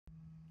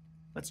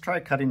Let's try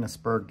cutting a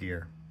spur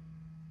gear.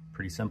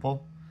 Pretty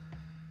simple.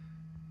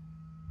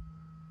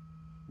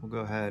 We'll go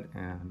ahead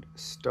and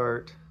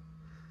start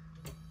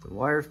the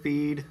wire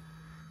feed.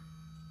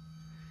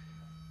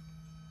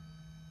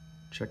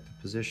 Check the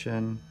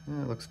position.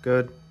 Yeah, it looks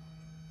good.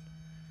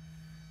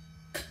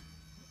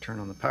 Turn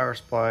on the power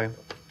supply.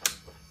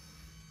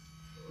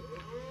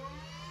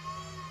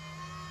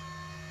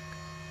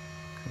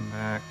 Come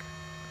back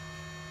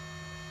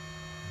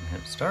and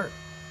hit start.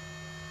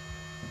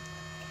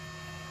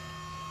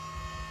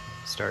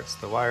 Starts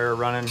the wire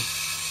running. And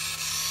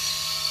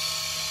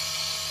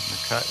the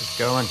cut is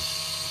going.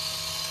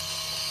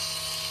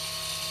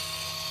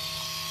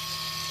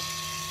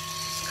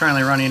 It's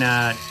currently running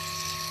at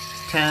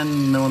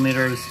 10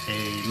 millimeters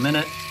a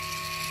minute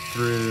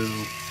through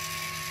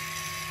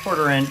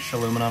 1/4 inch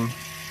aluminum.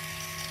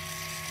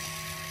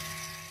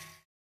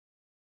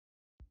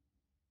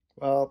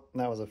 Well,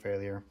 that was a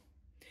failure.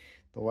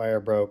 The wire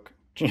broke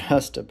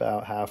just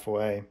about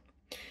halfway.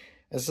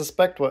 I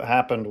suspect what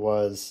happened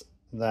was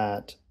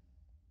that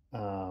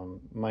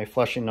my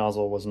flushing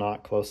nozzle was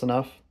not close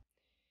enough.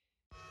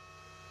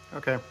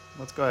 Okay,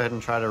 let's go ahead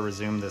and try to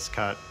resume this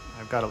cut.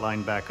 I've got it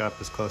lined back up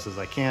as close as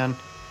I can.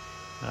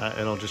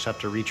 It'll just have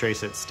to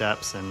retrace its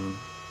steps and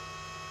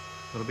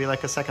it'll be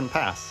like a second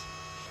pass.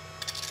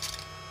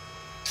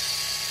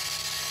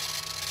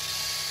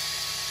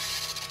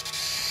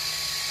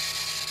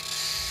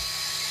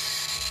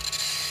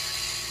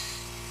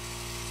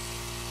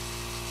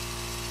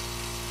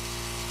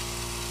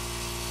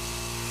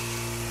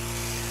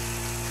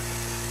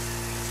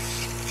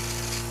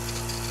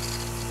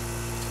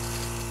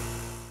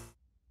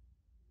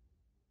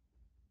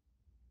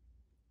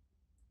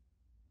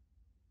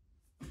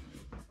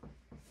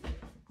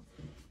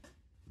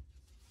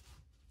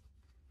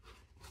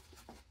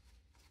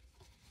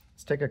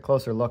 Let's take a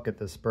closer look at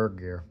this spur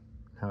gear,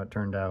 how it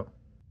turned out.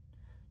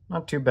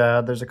 Not too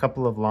bad. There's a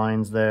couple of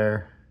lines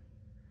there.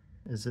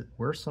 Is it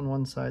worse on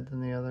one side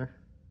than the other?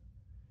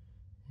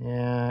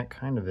 Yeah, it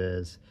kind of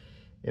is.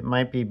 It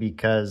might be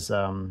because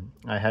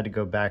I had to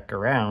go back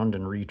around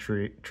and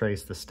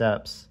retrace the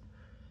steps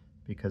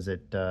because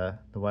the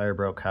wire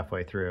broke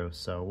halfway through.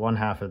 So one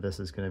half of this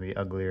is going to be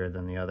uglier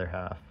than the other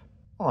half.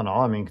 All in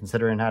all, I mean,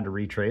 considering how to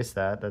retrace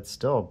that, that's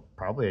still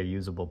probably a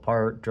usable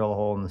part. Drill a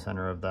hole in the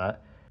center of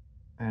that.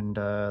 And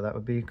that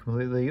would be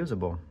completely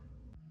usable.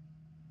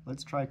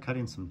 Let's try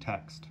cutting some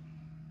text.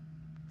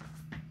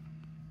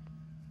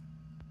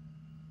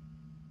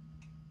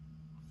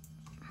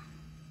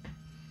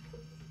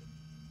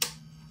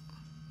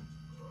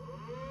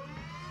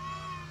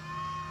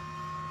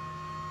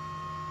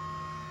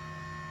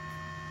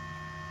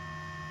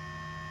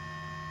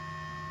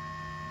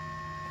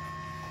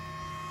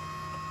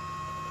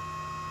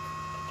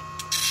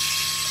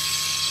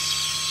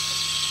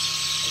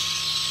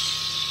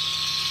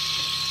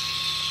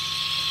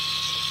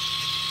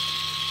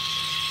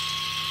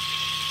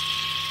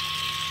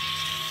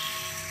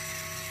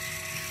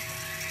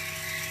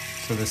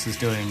 So this is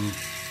doing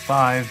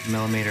 5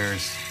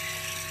 millimeters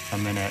a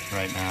minute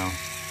right now,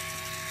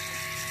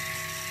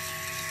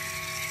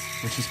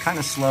 which is kind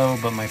of slow,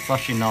 but my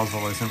flushing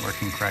nozzle isn't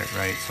working quite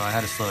right, so I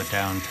had to slow it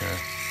down to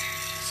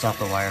stop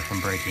the wire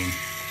from breaking.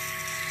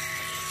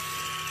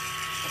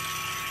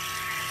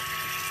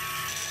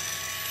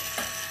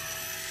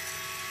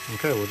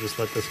 Okay, we'll just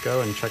let this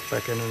go and check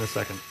back in a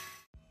second.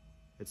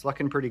 It's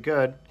looking pretty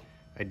good.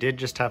 I did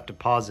just have to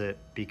pause it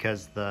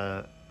because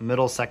the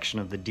middle section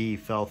of the D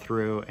fell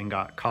through and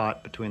got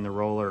caught between the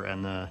roller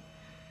and the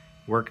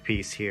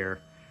workpiece here.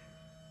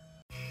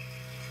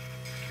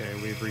 Okay,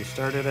 we've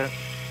restarted it.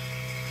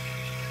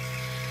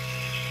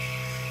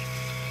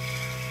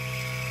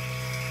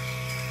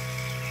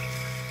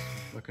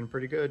 Looking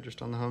pretty good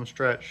just on the home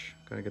stretch.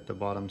 Gotta get the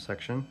bottom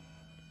section.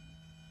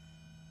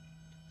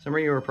 Some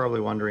of you are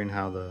probably wondering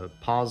how the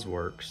pause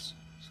works,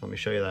 so let me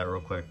show you that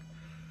real quick.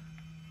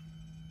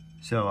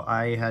 So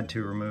I had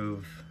to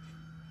remove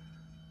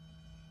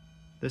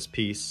this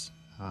piece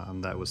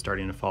that was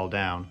starting to fall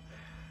down.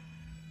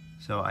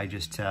 So I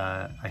just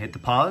I hit the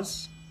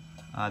pause.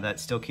 That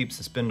still keeps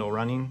the spindle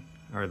running,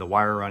 or the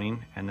wire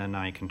running, and then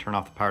I can turn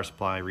off the power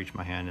supply, reach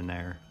my hand in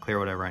there, clear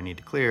whatever I need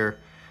to clear.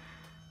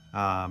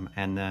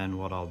 And then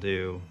what I'll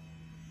do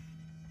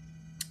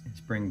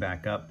is bring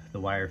back up the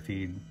wire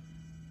feed,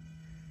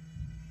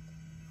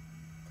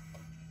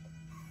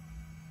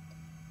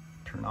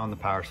 turn on the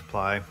power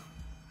supply,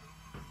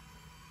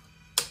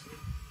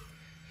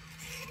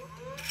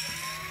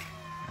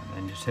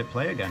 and just hit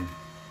play again.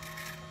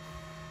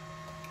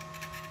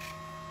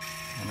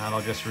 And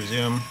that'll just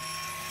resume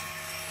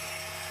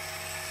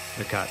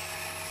the cut.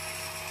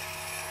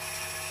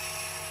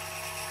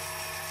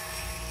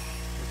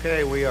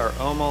 Okay, we are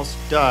almost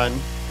done.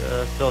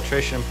 The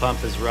filtration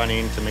pump is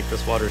running to make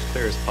this water as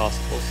clear as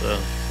possible, so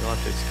you'll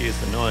have to excuse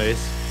the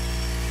noise.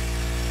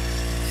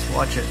 Let's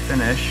watch it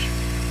finish.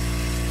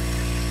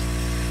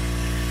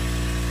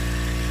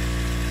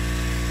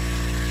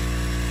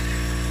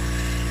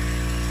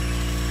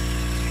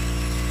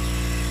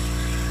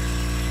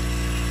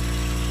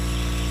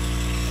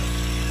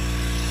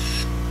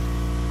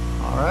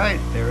 All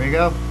right, there we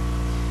go.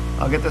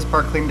 I'll get this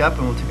part cleaned up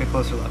and we'll take a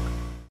closer look.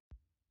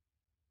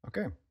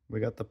 Okay, we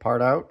got the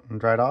part out and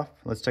dried off.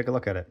 Let's take a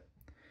look at it.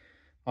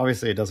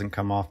 Obviously it doesn't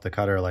come off the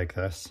cutter like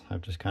this. I've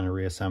just kind of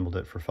reassembled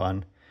it for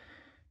fun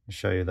to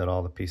show you that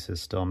all the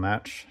pieces still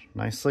match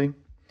nicely.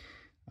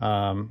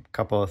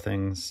 Couple of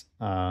things.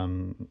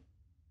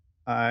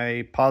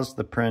 I paused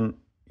the print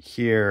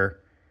here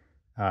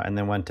and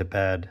then went to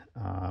bed.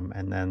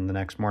 And then the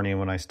next morning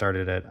when I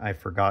started it, I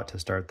forgot to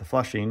start the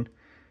flushing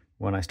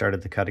when I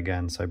started the cut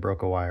again. So I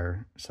broke a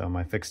wire. So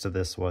my fix to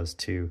this was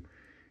to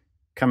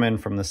come in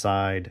from the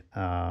side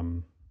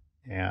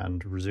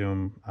and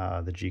resume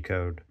the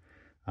G-code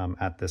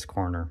at this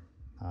corner.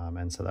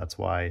 And so that's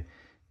why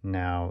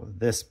now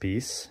this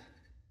piece,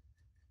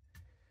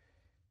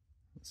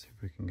 let's see if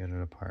we can get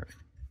it apart.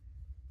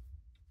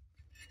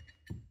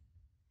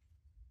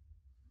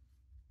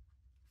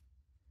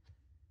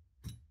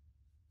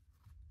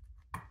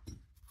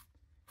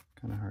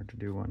 Kind of hard to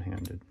do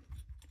one-handed.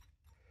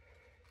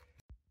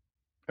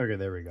 Okay,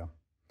 there we go.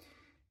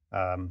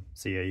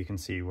 So yeah, you can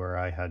see where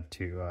I had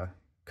to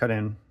cut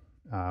in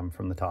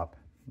from the top.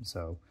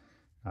 So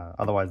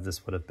otherwise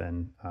this would have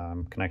been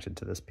connected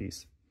to this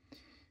piece.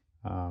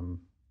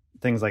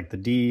 Things like the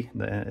D,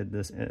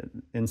 this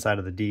inside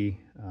of the D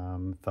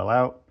fell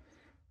out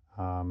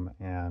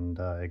and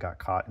it got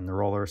caught in the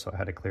roller, so I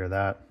had to clear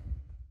that.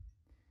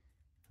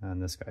 And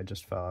this guy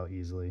just fell out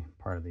easily,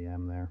 part of the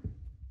M there.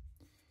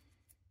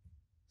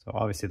 So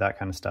obviously that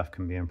kind of stuff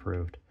can be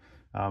improved.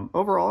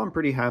 Overall, I'm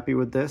pretty happy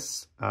with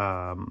this.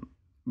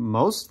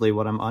 Mostly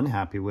what I'm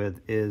unhappy with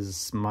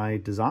is my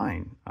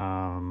design,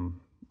 my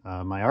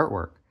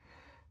artwork.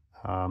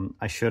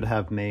 I should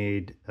have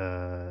made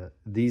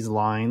these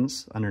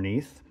lines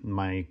underneath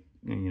my,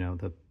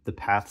 the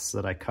paths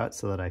that I cut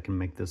so that I can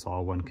make this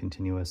all one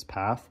continuous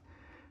path.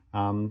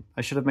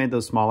 I should have made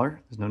those smaller.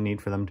 There's no need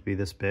for them to be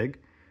this big.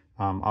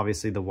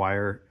 Obviously the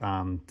wire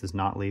does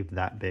not leave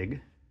that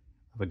big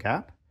of a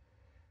gap.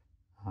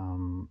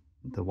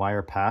 The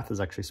wire path is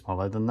actually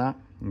smaller than that,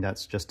 and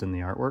that's just in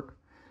the artwork.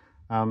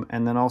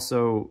 And then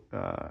also,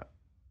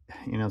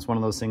 it's one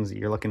of those things that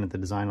you're looking at the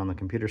design on the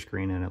computer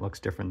screen and it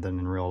looks different than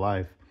in real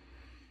life.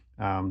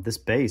 This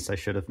base I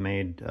should have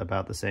made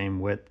about the same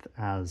width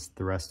as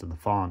the rest of the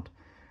font.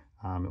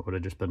 It would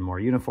have just been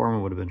more uniform,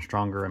 it would have been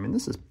stronger. I mean,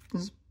 this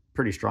is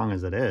pretty strong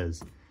as it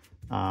is.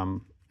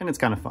 And it's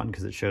kind of fun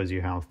because it shows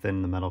you how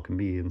thin the metal can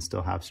be and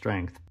still have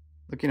strength.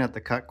 Looking at the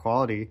cut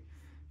quality,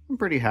 I'm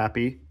pretty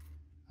happy.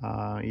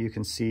 You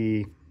can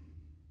see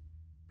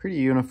pretty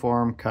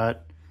uniform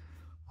cut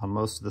on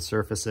most of the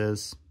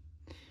surfaces.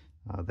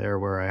 There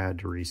where I had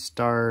to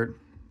restart.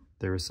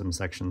 There were some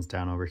sections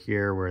down over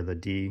here where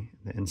the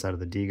inside of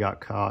the D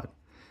got caught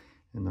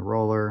in the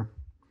roller.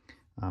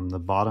 The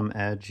bottom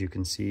edge you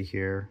can see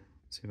here.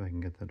 Let's see if I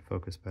can get that to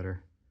focus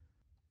better.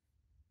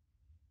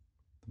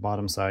 The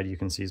bottom side you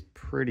can see is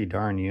pretty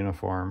darn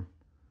uniform.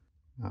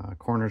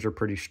 Corners are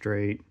pretty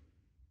straight.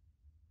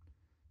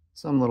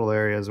 Some little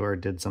areas where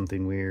it did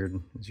something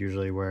weird is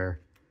usually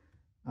where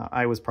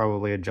I was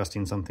probably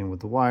adjusting something with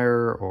the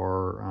wire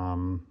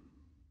or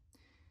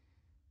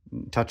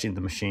touching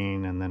the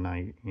machine, and then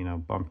I,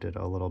 bumped it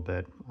a little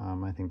bit.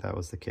 I think that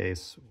was the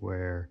case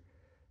where,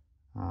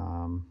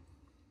 I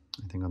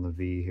think on the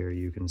V here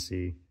you can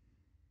see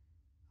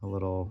a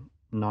little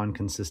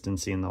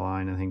non-consistency in the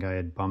line. I think I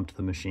had bumped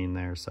the machine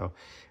there. So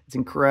it's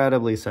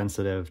incredibly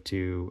sensitive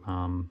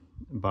to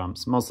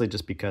bumps, mostly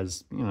just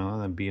because,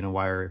 being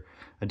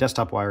a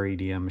desktop wire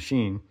EDM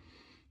machine,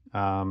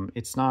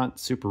 it's not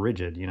super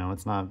rigid,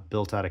 it's not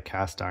built out of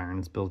cast iron,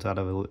 it's built out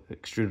of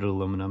extruded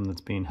aluminum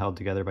that's being held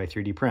together by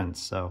 3D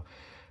prints. So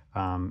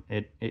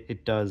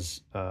it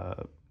does,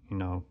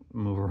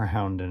 move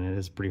around, and it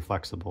is pretty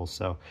flexible.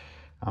 So,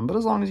 but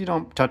as long as you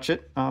don't touch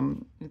it,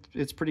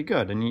 it's pretty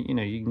good. And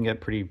you can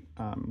get pretty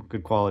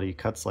good quality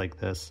cuts like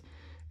this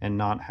and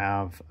not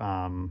have,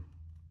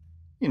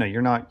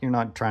 you're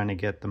not trying to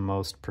get the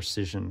most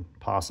precision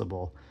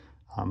possible.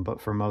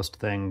 But for most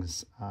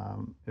things,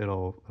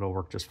 it'll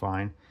work just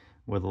fine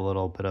with a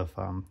little bit of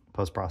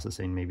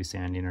post-processing, maybe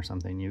sanding or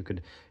something. You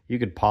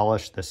could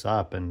polish this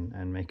up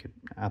and make it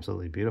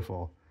absolutely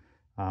beautiful,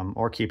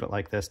 or keep it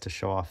like this to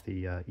show off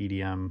the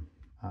EDM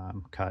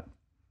cut.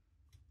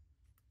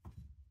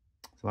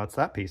 So that's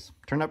that piece.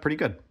 Turned out pretty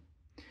good.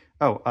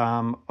 Oh,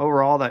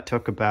 overall that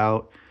took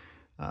about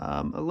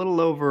a little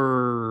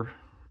over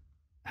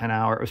an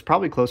hour. It was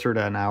probably closer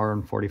to an hour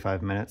and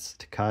 45 minutes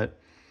to cut.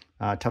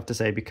 Tough to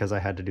say because I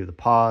had to do the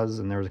pause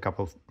and there was a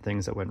couple of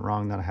things that went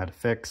wrong that I had to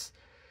fix.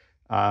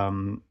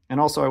 And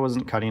also I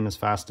wasn't cutting as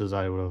fast as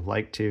I would have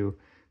liked to.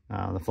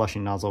 The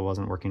flushing nozzle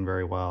wasn't working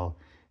very well.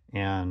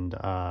 And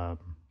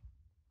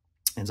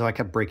so I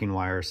kept breaking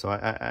wires. So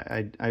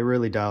I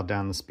really dialed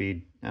down the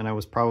speed, and I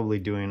was probably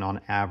doing on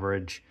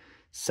average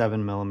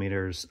 7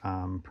 millimeters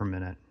per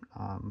minute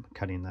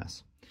cutting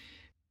this.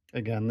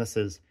 Again, this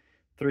is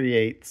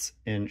 3/8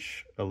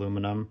 inch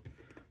aluminum,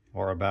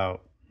 or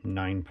about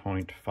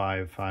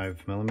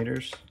 9.55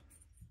 millimeters.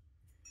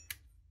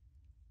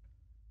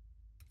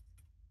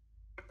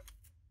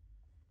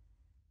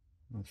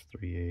 That's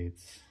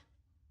 3/8.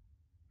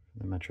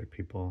 The metric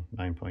people,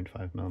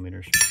 9.5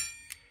 millimeters.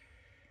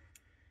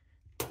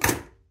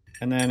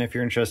 And then if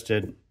you're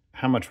interested,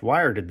 how much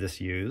wire did this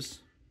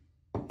use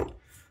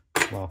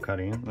while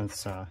cutting?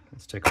 Let's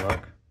take a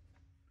look.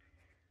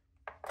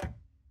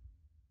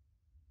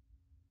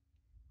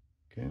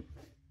 Okay.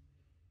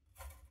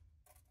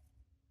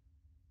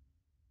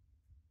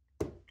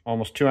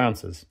 Almost 2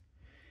 ounces.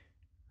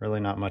 Really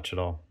not much at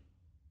all.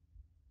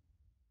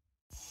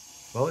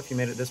 Well, if you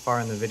made it this far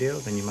in the video,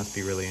 then you must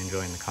be really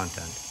enjoying the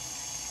content.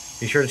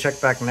 Be sure to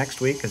check back next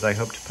week, as I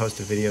hope to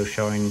post a video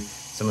showing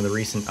some of the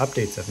recent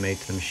updates I've made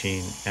to the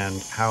machine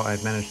and how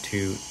I've managed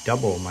to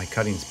double my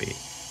cutting speed.